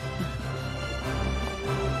inconvenient.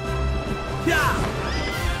 Yeah.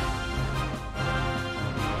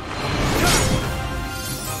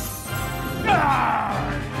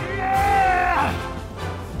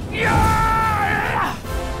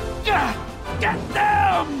 Get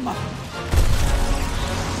them!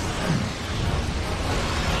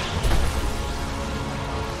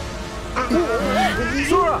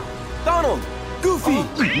 Sora! Donald! Goofy!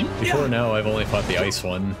 Before now, I've only fought the ice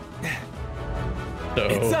one. So,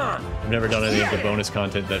 It's on! I've never done any of the bonus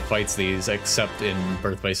content that fights these, except in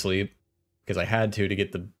Birth by Sleep, because I had to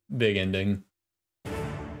get the big ending.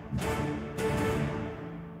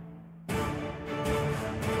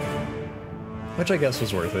 Which I guess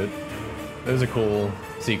was worth it. It was a cool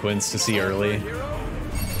sequence to see early.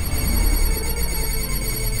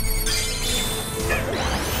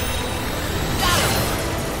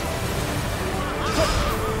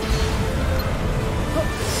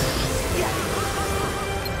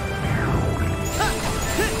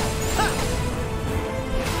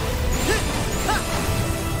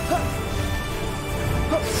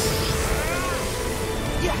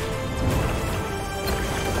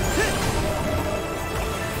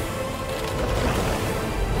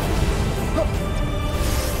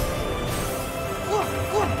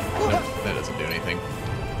 That doesn't do anything.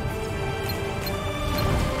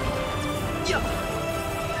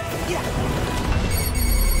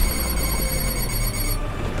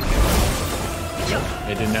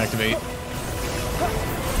 It didn't activate.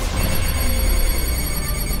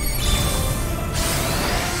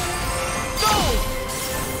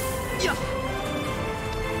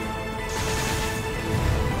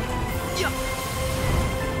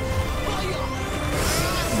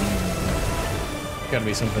 gotta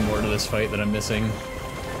be something more to this fight that I'm missing.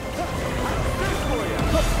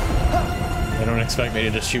 They don't expect me to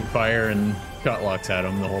just shoot fire and shot locks at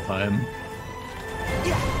him the whole time.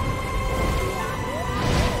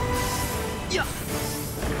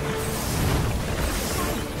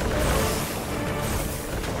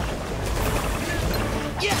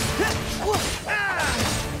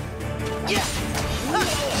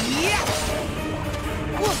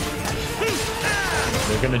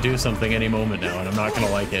 They're gonna do something any moment now, and I'm not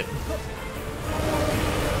gonna like it.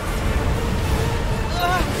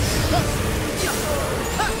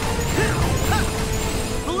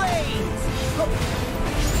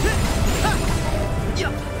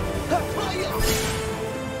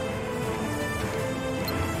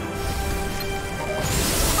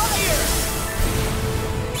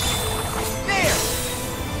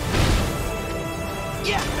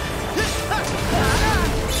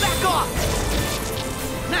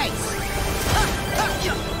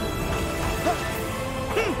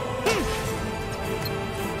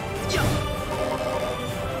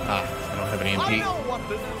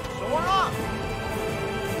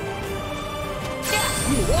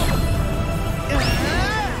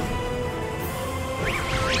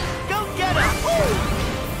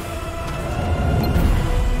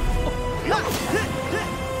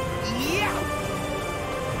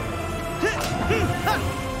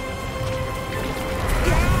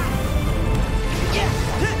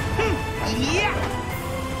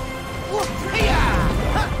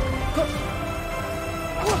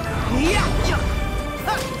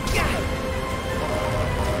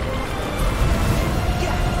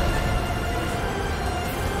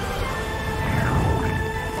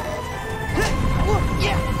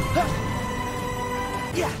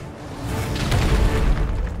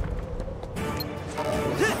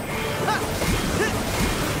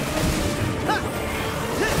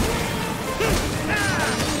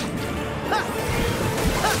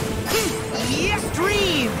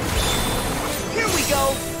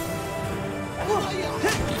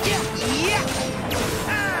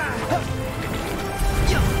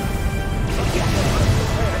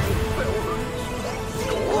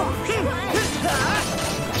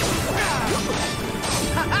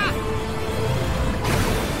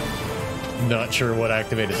 Not sure what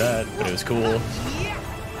activated that, but it was cool.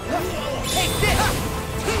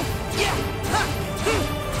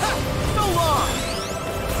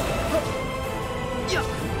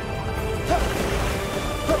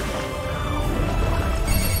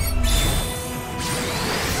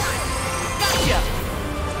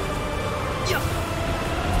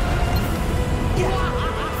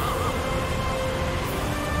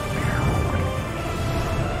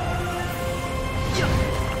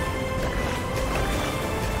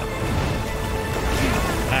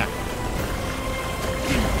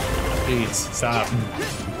 Stop.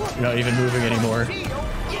 You're not even moving anymore.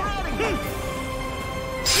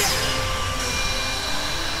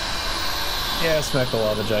 Yeah, smack the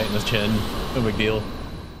lava giant in the chin. No big deal.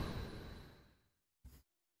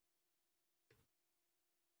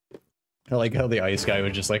 I like how the ice guy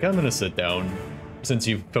was just like, I'm gonna sit down. Since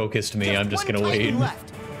you focused me, I'm just gonna wait.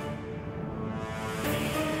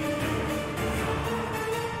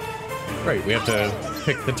 Right, we have to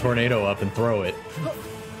pick the tornado up and throw it.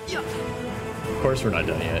 Of course we're not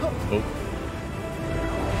done yet. Oh.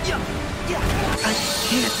 I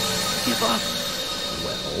can't give up.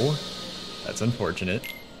 Well, that's unfortunate.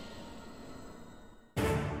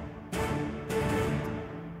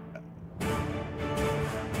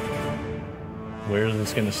 Where is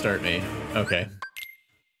this gonna start me? Okay.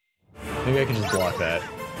 Maybe I can just block that.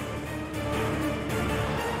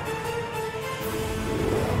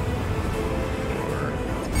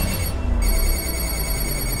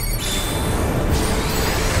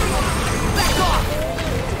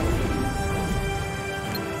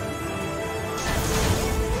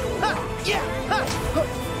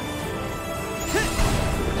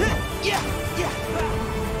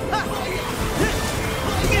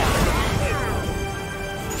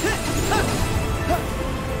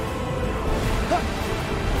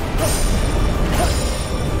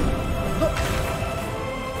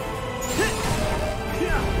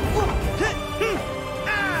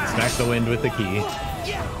 Smack the wind with the key.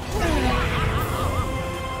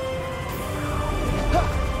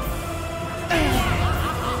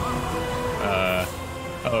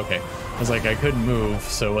 Oh, okay. I was like, I couldn't move,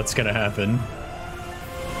 so what's gonna happen?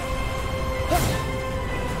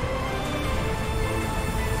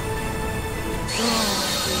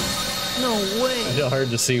 No way. It's hard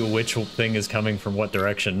to see which thing is coming from what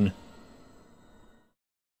direction.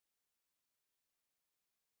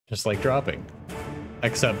 Just like dropping.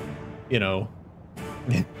 Except, you know,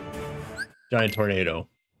 Giant tornado.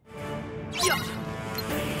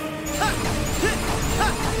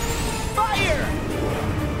 Fire!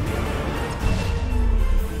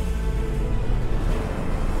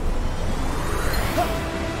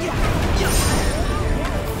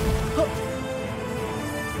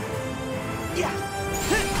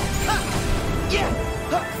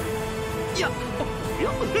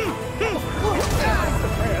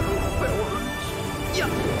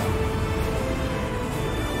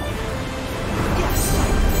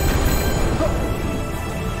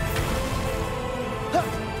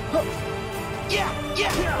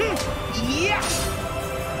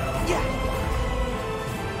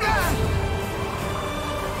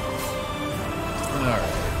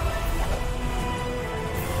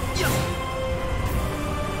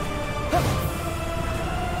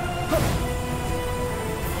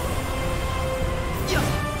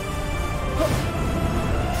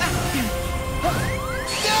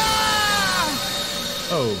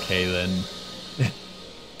 Okay then.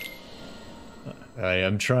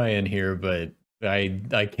 I'm trying here, but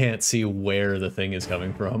I can't see where the thing is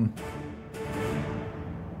coming from.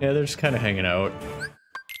 Yeah, they're just kind of hanging out.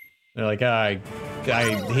 They're like, he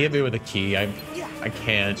hit me with a key. I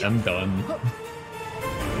can't. I'm done.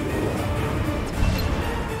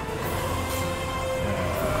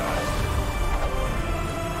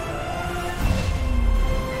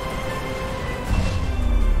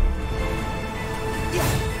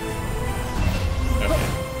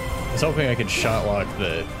 I was hoping I could shot lock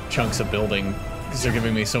the chunks of building because they're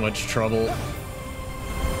giving me so much trouble.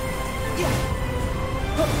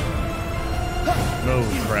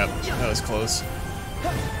 Oh crap, that was close.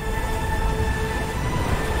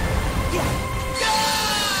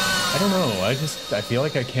 I don't know, I feel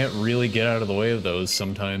like I can't really get out of the way of those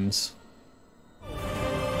sometimes.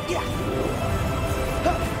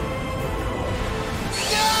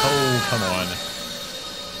 Oh, come on.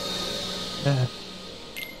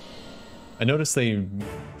 I noticed they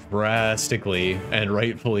drastically and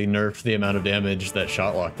rightfully nerfed the amount of damage that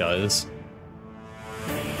Shotlock does.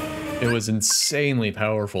 It was insanely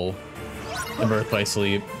powerful in Birth by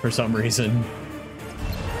Sleep for some reason.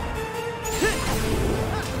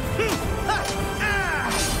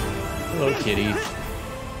 Hello, kitty.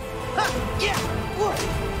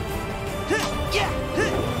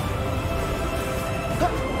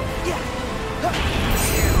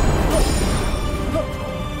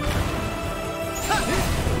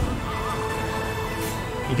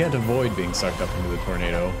 You can't avoid being sucked up into the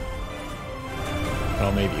tornado.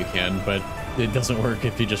 Well, maybe you can, but it doesn't work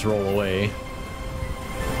if you just roll away.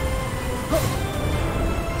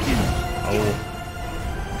 Oh.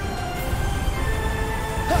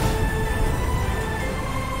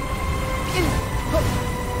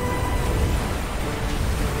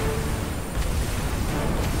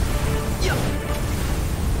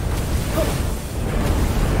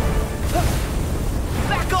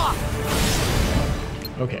 Back off!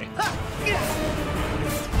 Okay.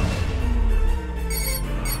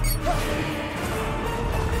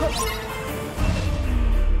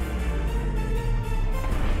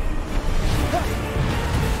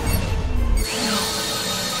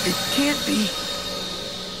 It can't be.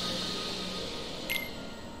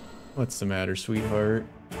 What's the matter, sweetheart?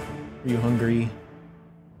 Are you hungry?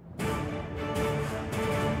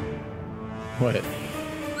 What?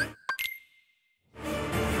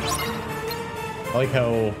 I like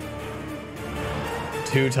how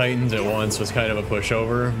 2 Titans at once was kind of a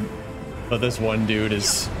pushover, but this one dude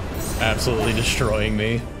is absolutely destroying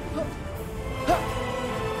me.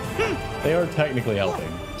 They are technically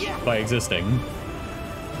helping by existing.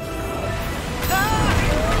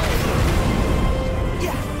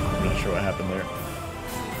 I'm not sure what happened there.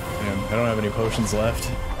 Man, I don't have any potions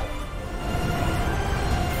left.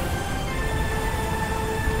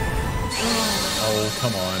 Oh,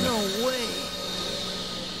 come on. No way.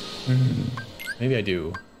 Maybe I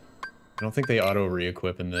do. I don't think they auto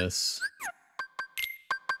re-equip in this.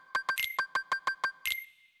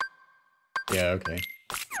 Yeah, okay.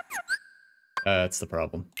 That's the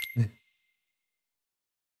problem.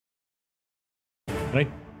 Can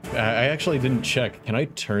I actually didn't check. Can I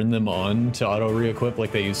turn them on to auto re-equip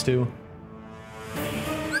like they used to?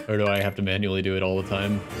 Or do I have to manually do it all the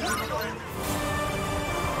time?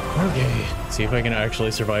 Okay, see if I can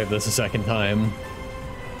actually survive this a second time.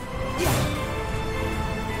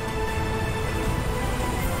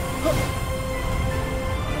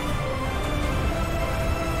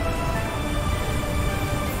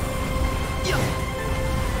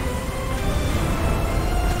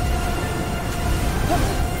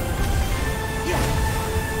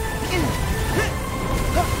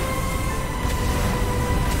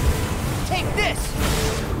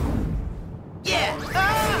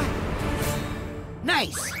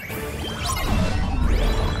 Nice!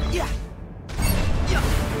 Yeah! Yeah!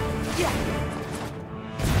 Yeah!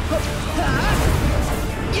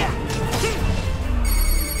 Yeah!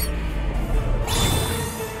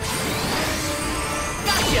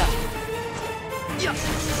 Gotcha! Yeah!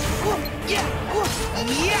 Yeah!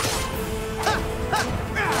 Yeah! Ha! Ha!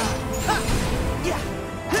 Ha! Yeah!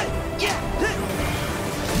 Yeah! Ha! Yeah!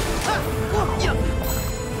 Ha! Yeah!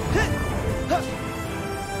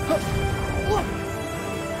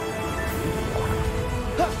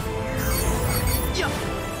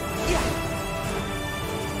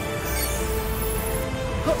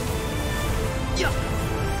 Yeah! Yeah!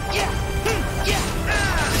 Yeah!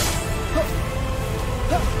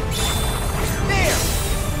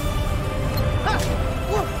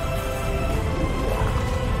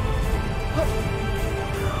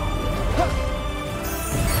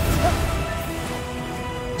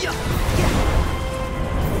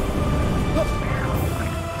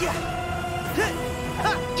 Yeah! There!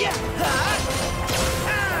 Yeah! Yeah!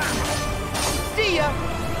 See ya!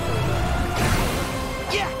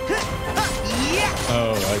 Yeah! Yeah!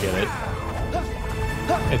 Oh, I get it.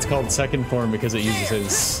 It's called second form because it uses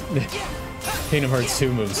his Kingdom Hearts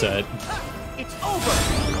 2 moveset. It's over!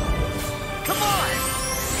 Come on!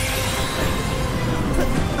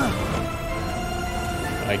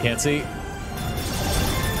 I can't see.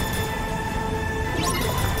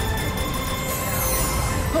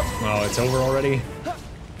 Oh, it's over already?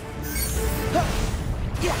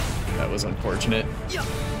 That was unfortunate. Yeah!